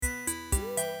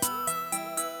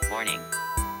Warning.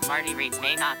 Marty Reads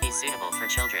may not be suitable for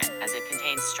children as it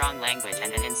contains strong language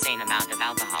and an insane amount of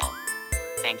alcohol.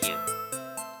 Thank you.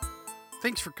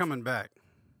 Thanks for coming back.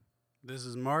 This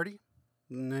is Marty,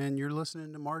 and you're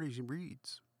listening to Marty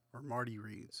Reads, or Marty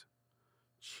Reads.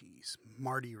 Jeez,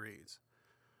 Marty Reads.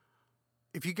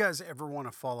 If you guys ever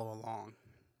want to follow along,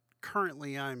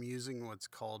 currently I'm using what's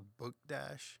called Book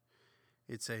Dash.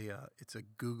 It's a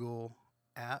Google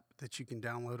app that you can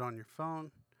download on your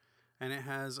phone, and it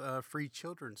has free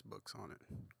children's books on it.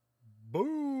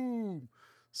 Boom!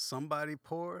 Somebody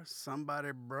poor,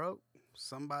 somebody broke,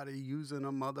 somebody using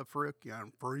a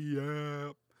motherfucking free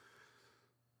app.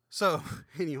 So,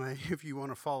 anyway, if you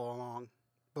want to follow along,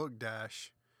 Book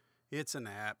Dash, it's an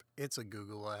app. It's a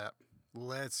Google app.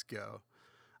 Let's go.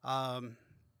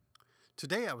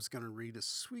 Today I was going to read a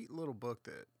sweet little book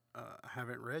that I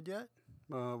haven't read yet.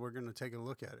 We're going to take a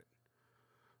look at it.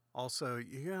 Also,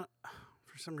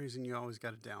 for some reason, you always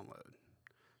got to download.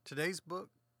 Today's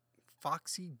book,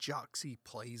 Foxy Joxy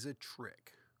Plays a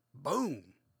Trick.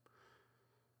 Boom!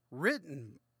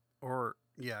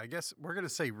 I guess we're going to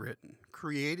say written.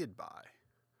 Created by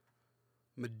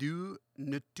Madhu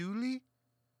Natuli,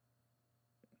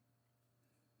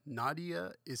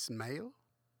 Nadia Ismail,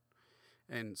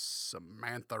 and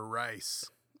Samantha Rice.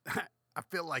 I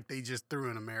feel like they just threw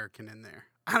an American in there.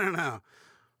 I don't know.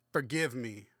 Forgive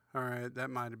me. All right, that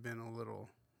might have been a little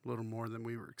more than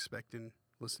we were expecting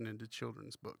listening to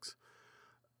children's books.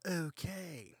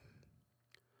 Okay.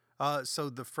 So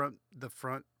the front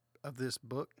of this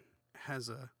book has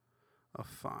a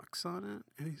fox on it,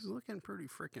 and he's looking pretty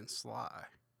freaking sly.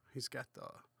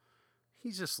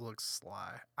 He just looks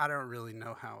sly. I don't really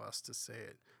know how else to say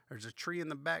it. There's a tree in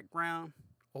the background.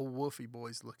 Old Wolfie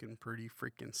Boy's looking pretty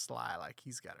freaking sly, like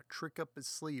he's got a trick up his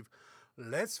sleeve.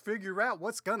 Let's figure out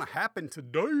what's gonna happen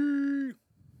today.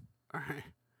 All right.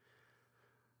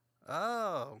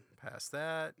 Oh, past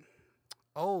that.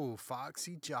 Oh,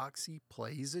 Foxy Joxy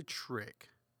Plays a Trick.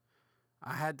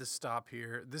 I had to stop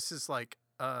here. This is like,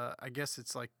 I guess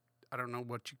it's like, I don't know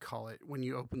what you call it. When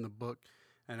you open the book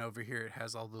and over here it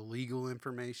has all the legal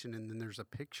information and then there's a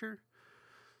picture.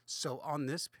 So on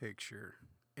this picture,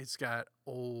 it's got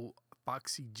old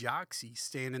Foxy Joxy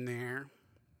standing there.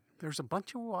 There's a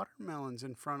bunch of watermelons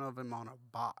in front of him on a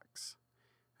box.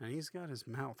 And he's got his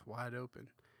mouth wide open.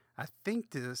 I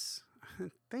think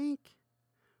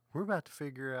we're about to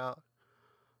figure out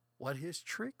what his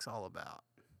trick's all about.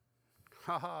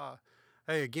 Haha.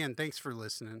 Hey, again, thanks for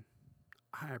listening.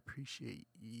 I appreciate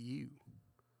you.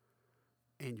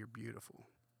 And you're beautiful.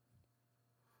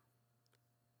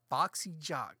 Foxy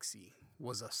Joxy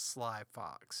was a sly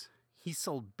fox. He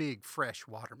sold big, fresh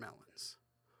watermelons.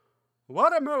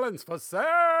 Watermelons for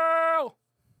sale!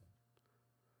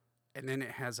 And then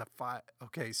it has a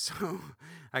Okay, so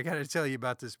I got to tell you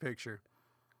about this picture.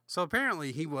 So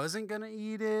apparently he wasn't going to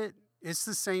eat it. It's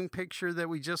the same picture that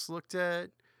we just looked at,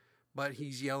 but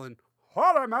he's yelling,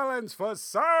 watermelons for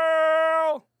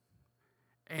sale!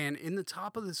 And in the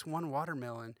top of this one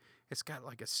watermelon, it's got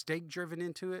like a stake driven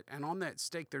into it, and on that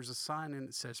stake there's a sign and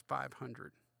it says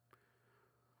 500.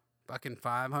 Fucking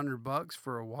 $500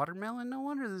 for a watermelon? No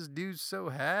wonder this dude's so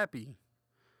happy.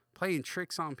 Playing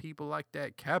tricks on people like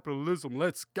that. Capitalism,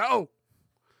 let's go!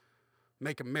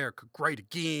 Make America great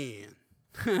again.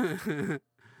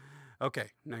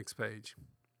 Okay, next page.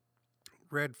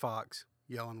 Red fox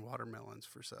yelling watermelons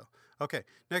for sale. Okay,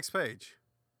 next page.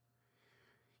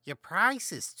 Your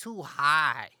price is too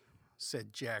high,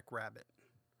 said Jack Rabbit.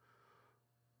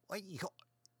 What you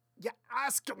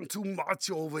asking too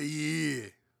much over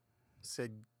here,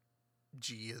 said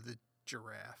Gia the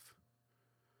giraffe.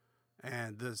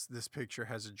 And this picture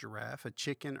has a giraffe, a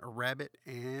chicken, a rabbit,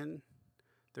 and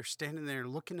they're standing there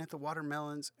looking at the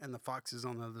watermelons, and the fox is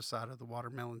on the other side of the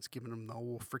watermelons, giving them the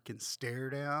old freaking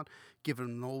stare down, giving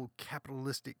them the old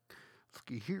capitalistic,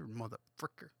 looky here,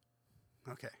 motherfucker.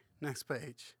 Okay, next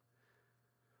page.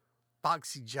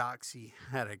 Foxy Joxy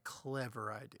had a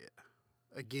clever idea.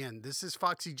 Again, this is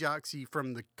Foxy Joxy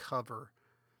from the cover.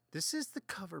 This is the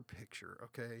cover picture,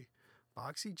 okay?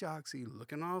 Foxy Joxy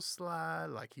looking all sly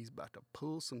like he's about to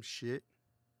pull some shit.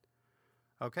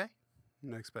 Okay,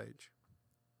 next page.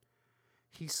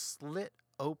 He slit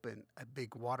open a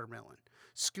big watermelon,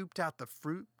 scooped out the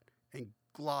fruit, and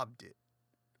globbed it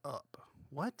up.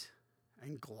 What?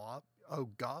 And gobbled.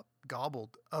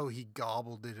 Oh, he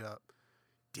gobbled it up.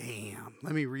 Damn.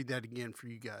 Let me read that again for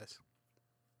you guys.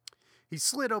 He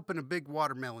slit open a big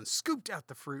watermelon, scooped out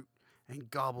the fruit,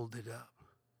 and gobbled it up.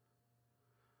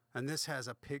 And this has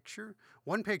a picture.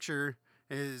 One picture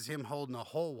is him holding a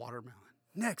whole watermelon.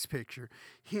 Next picture,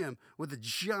 him with a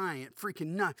giant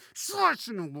freaking knife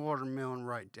slicing a watermelon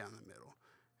right down the middle.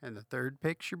 And the third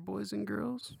picture, boys and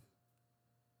girls,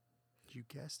 you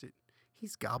guessed it,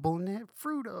 he's gobbling that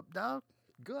fruit up, dog.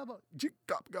 Gobble,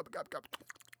 gobble, gobble, gobble, gobble.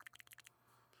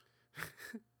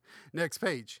 Next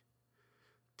page.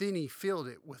 Then he filled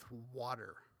it with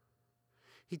water.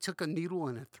 He took a needle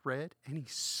and a thread and he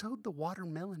sewed the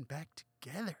watermelon back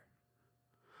together.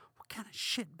 What kind of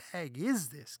shitbag is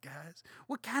this, guys?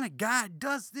 What kind of guy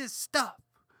does this stuff?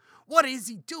 What is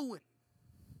he doing?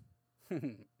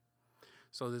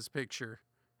 So this picture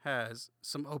has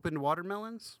some opened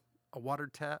watermelons, a water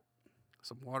tap,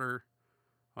 some water.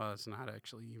 Well, it's not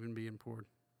actually even being poured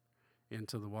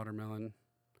into the watermelon.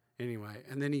 Anyway,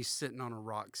 and then he's sitting on a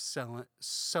rock sewing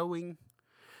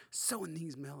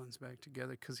these melons back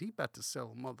together because he's about to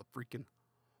sell a motherfreaking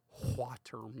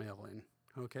watermelon.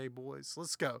 Okay, boys,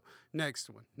 let's go. Next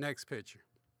one, next picture.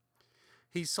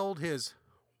 He sold his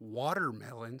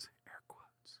watermelons, air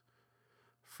quotes,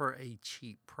 for a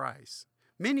cheap price.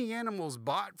 Many animals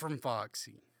bought from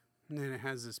Foxy. And then it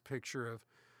has this picture of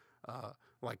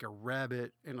like a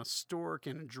rabbit and a stork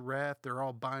and a giraffe. They're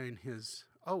all buying his,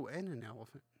 and an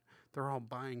elephant. They're all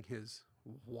buying his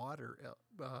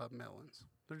watermelons.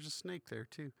 There's a snake there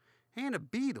too. And a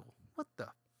beetle. What the?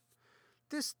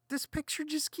 This picture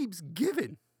just keeps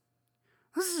giving.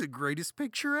 This is the greatest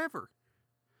picture ever.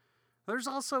 There's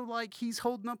also like he's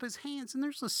holding up his hands and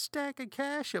there's a stack of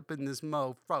cash up in this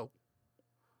mofo.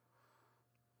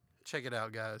 Check it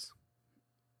out, guys.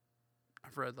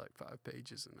 I've read like 5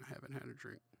 pages and I haven't had a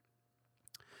drink.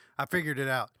 I figured it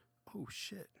out. Oh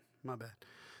shit, my bad.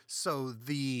 So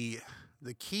the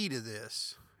key to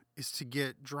this is to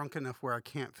get drunk enough where I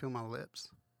can't feel my lips.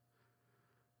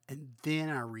 And then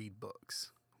I read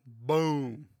books.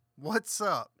 Boom. What's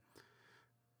up?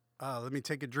 Let me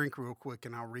take a drink real quick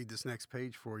and I'll read this next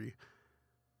page for you.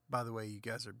 By the way, you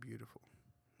guys are beautiful.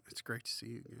 It's great to see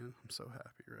you again. I'm so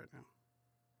happy right now.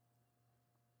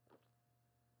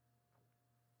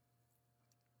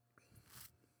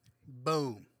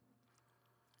 Boom.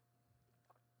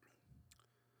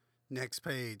 Next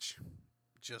page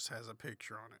just has a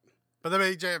picture on it. But the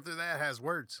page after that has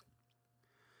words.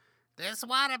 This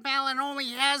watermelon only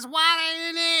has water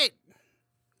in it,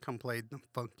 complained the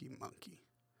funky monkey.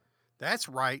 That's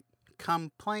right,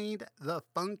 complained the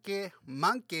funky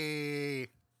monkey.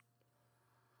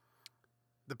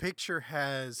 The picture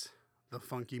has the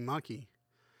funky monkey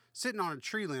sitting on a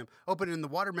tree limb, opening the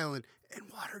watermelon, and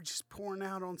water just pouring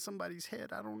out on somebody's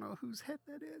head. I don't know whose head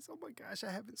that is. Oh my gosh,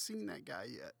 I haven't seen that guy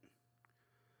yet.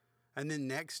 And then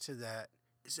next to that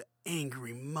is an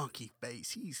angry monkey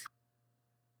face. He's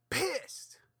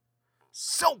pissed.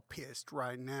 So pissed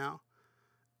right now.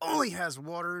 Only has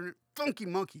water in it. Funky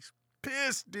monkey's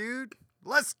pissed, dude.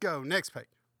 Let's go. Next page.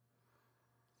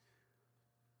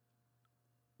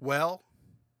 Well,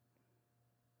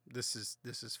 this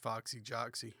is Foxy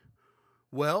Joxy.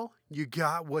 Well, you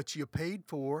got what you paid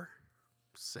for,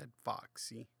 said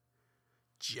Foxy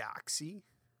Joxy.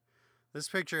 This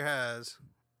picture has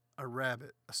a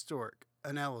rabbit, a stork,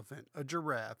 an elephant, a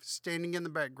giraffe standing in the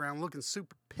background looking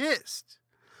super pissed.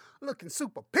 Looking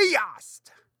super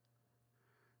pissed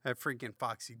at freaking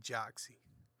Foxy Joxy.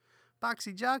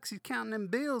 Foxy Joxy's counting them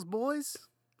bills, boys.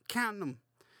 Counting them.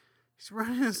 He's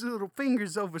running his little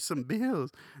fingers over some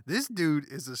bills. This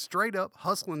dude is a straight up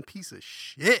hustling piece of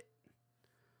shit.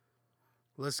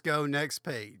 Let's go next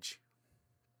page.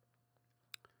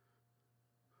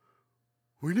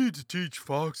 We need to teach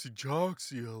Foxy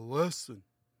Joxy a lesson,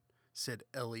 said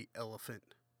Ellie Elephant.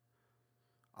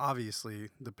 Obviously,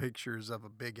 the pictures of a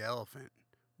big elephant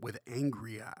with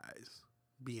angry eyes,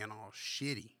 being all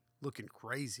shitty, looking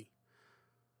crazy.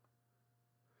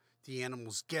 The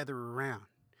animals gathered around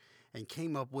and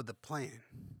came up with a plan.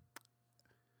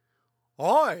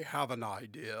 I have an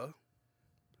idea,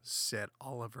 said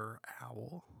Oliver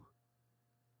Owl.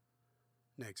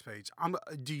 Next page.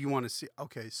 Do you want to see?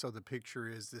 Okay, so the picture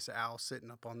is this owl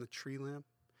sitting up on the tree limb,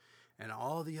 and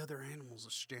all the other animals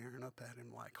are staring up at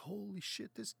him like, holy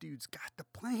shit, this dude's got the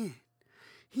plan.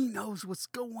 He knows what's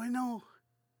going on.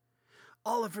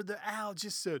 Oliver the owl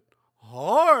just said,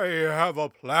 I have a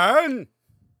plan.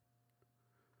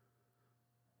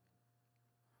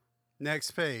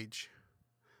 Next page.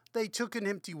 They took an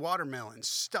empty watermelon,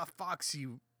 stuffed Foxy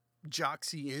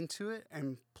Joxy into it,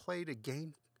 and played a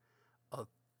game of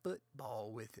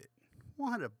football with it.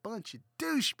 What a bunch of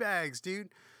douchebags,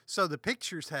 dude. So the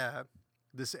pictures have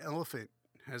this elephant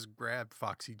has grabbed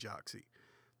Foxy Joxy.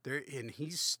 And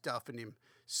he's stuffing him.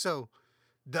 So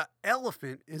the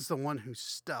elephant is the one who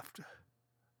stuffed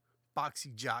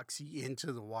Foxy Joxy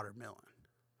into the watermelon.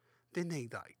 Then they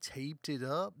like taped it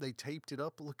up. They taped it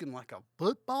up looking like a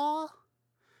football.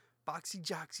 Foxy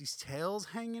Joxy's tail's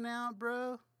hanging out,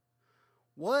 bro.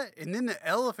 What? And then the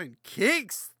elephant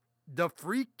kicks the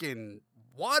freaking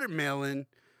watermelon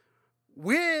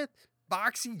with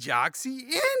Foxy Joxy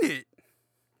in it.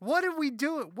 What are we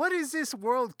doing? What has this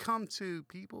world come to,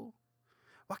 people?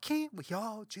 Why can't we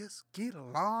all just get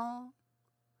along?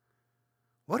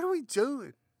 What are we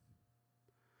doing?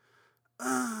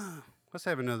 Let's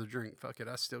have another drink. Fuck it.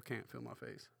 I still can't feel my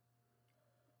face.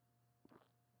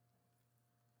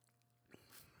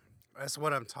 That's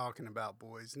what I'm talking about,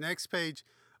 boys. Next page.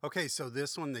 Okay, so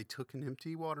this one, they took an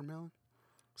empty watermelon,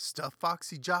 stuffed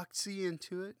Foxy Joxy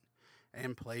into it,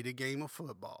 and played a game of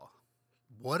football.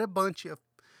 What a bunch of...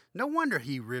 No wonder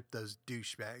he ripped those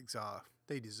douchebags off.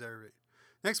 They deserve it.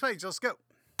 Next page, let's go.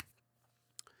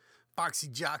 Foxy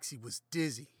Joxy was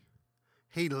dizzy.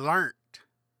 He learnt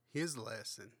his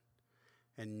lesson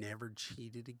and never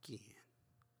cheated again.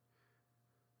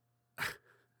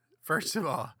 First of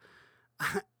all,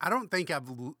 I don't think I've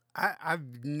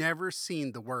never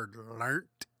seen the word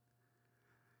learnt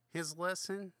his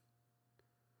lesson.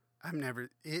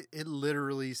 It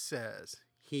literally says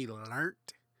he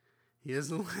learnt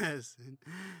his lesson,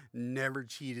 never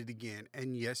cheated again.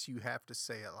 And yes, you have to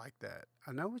say it like that.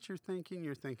 I know what you're thinking.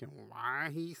 You're thinking, why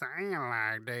he saying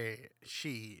like that?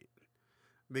 Shit.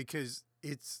 Because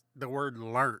it's the word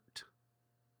learnt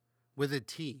with a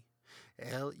T.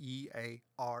 Learnt.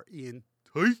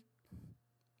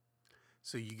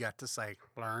 So you got to say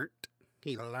learnt.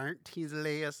 He learnt his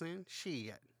lesson.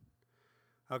 Shit.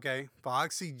 Okay.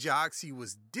 Foxy Joxy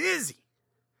was dizzy.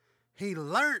 He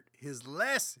learnt his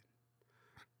lesson.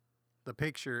 The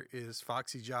picture is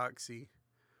Foxy Joxy,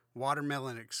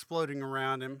 watermelon exploding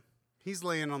around him. He's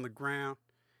laying on the ground,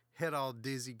 head all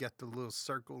dizzy, got the little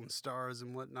circle and stars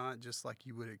and whatnot, just like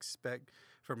you would expect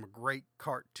from a great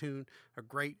cartoon, a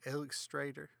great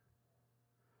illustrator.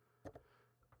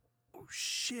 Oh,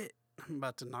 shit. I'm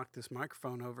about to knock this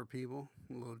microphone over, people.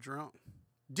 I'm a little drunk.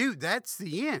 Dude, that's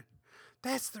the end.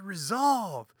 That's the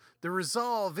resolve. The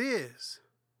resolve is...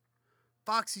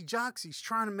 Foxy Joxy's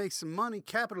trying to make some money.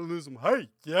 Capitalism, hey,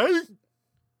 yay!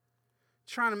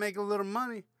 Trying to make a little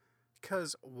money.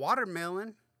 Because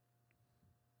watermelon,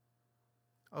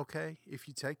 okay, if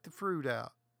you take the fruit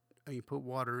out and you put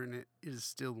water in it, it is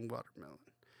still watermelon.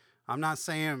 I'm not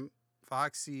saying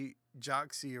Foxy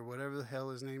Joxy or whatever the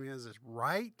hell his name is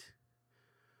right.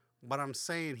 But I'm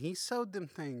saying he sewed them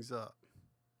things up.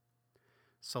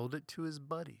 Sold it to his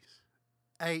buddies.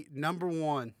 Hey, number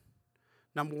one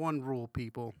rule,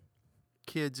 people.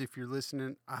 Kids, if you're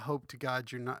listening, I hope to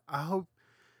God you're not.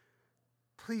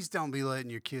 Please don't be letting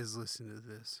your kids listen to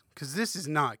this. Because this is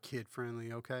not kid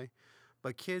friendly, okay?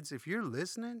 But kids, if you're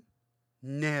listening,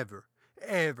 never,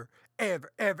 ever, ever,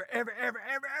 ever, ever, ever, ever,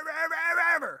 ever, ever, ever,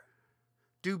 ever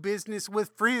do business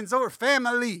with friends or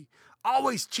family.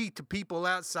 Always cheat the people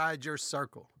outside your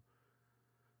circle.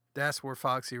 That's where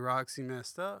Foxy Roxy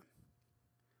messed up.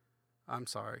 I'm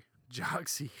sorry,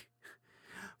 Joxy.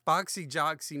 Foxy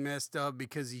Joxy messed up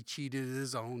because he cheated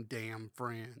his own damn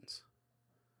friends.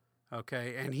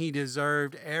 Okay, and he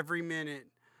deserved every minute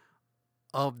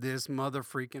of this mother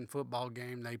freaking football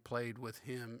game they played with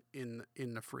him in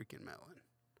the freaking melon.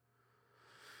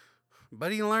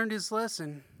 But he learned his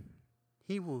lesson.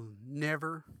 He will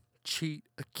never cheat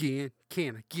again.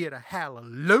 Can I get a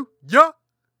hallelujah?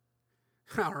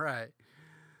 All right.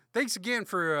 Thanks again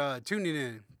for tuning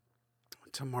in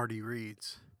to Marty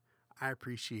Reads. I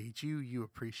appreciate you. You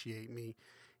appreciate me.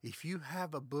 If you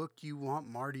have a book you want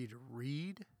Marty to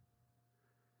read,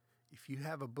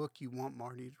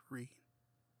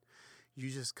 you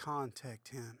just contact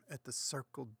him at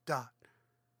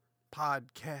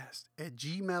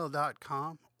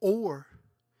thecircle.podcast@gmail.com, or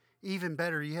even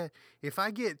better yet, if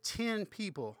I get 10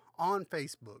 people on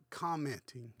Facebook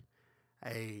commenting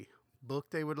a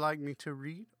book they would like me to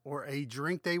read or a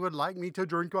drink they would like me to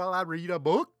drink while I read a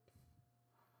book,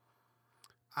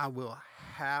 I will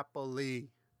happily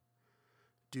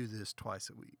do this twice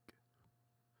a week.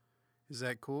 Is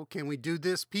that cool? Can we do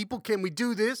this, people? Can we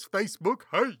do this? Facebook,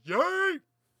 hey, yay!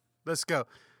 Let's go.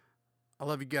 I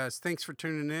love you guys. Thanks for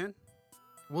tuning in.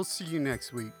 We'll see you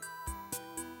next week.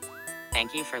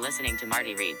 Thank you for listening to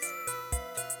Marty Reads.